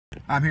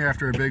I'm here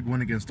after a big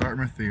win against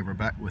Dartmouth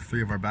with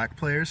three of our back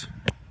players.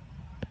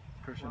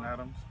 Christian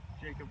Adams.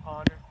 Jacob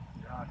Ponder.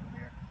 Jihad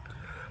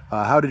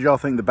Khabir. How did y'all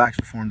think the backs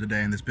performed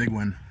today in this big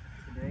win?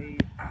 Today,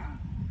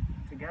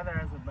 together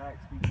as a backs,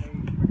 we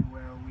played pretty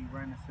well. We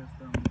ran the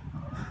system.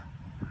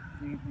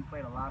 We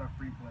played a lot of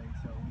free play,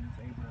 so we was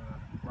able to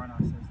run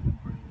our system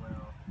pretty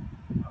well.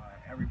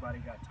 Everybody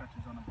got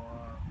touches on the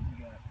ball.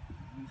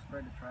 We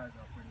spread the tries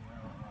out pretty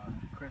well.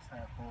 Chris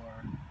had 4.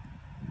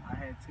 I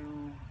had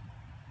 2.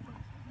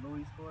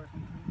 Louis scored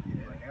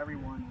something. Yeah, like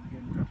everyone was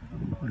getting touches on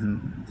the ball. So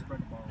we spread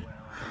the ball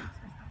well.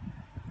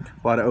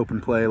 A lot of open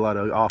play, a lot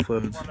of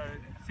offloads. A lot of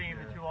seeing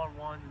the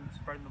 2-on-1 and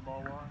spreading the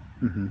ball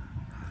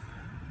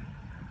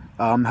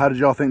well. How did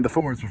y'all think the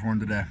forwards performed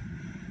today?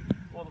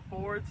 Well, the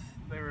forwards,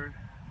 they were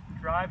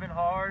driving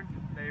hard.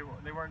 They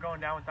weren't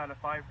going down without a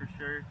fight for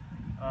sure.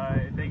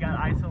 If they got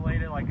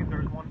isolated, like if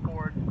there was one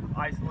forward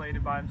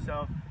isolated by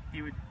himself,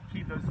 he would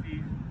keep those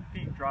feet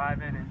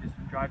driving and just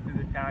drive through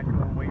the tackle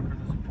and wait for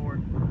the support.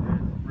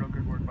 And real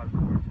good work by the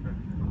forwards today.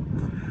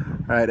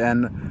 All right,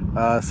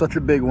 and such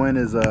a big win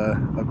is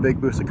a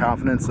big boost of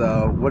confidence.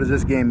 What does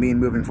this game mean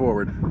moving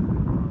forward? This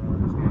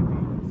game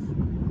means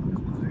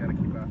we got to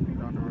keep our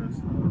feet under us,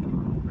 keep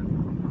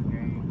momentum from this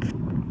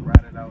game,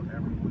 ride it out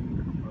every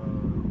week,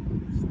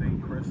 stay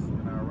crisp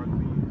in our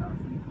rugby, our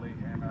free play,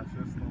 and our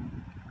system.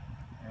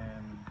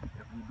 And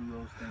if we do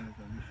those things,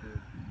 then we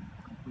should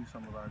complete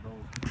some of our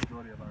goals, the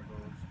majority of our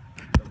goals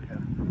that we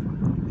have.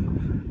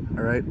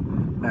 All right,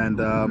 and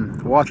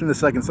watching the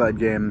second side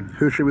game,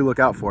 who should we look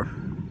out for?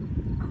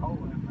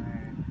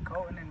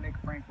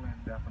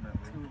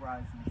 Definitely. 2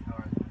 rising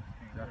stars on this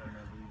team.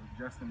 Definitely.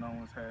 Justin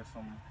Owens has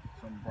some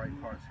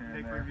bright parts here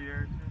Nick and there.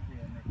 Riviere too.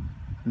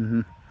 Yeah,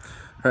 Nick.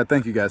 All right,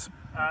 thank you guys.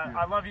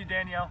 I love you,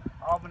 Danielle.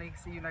 Albany,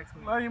 see you next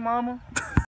week. Love you, mama.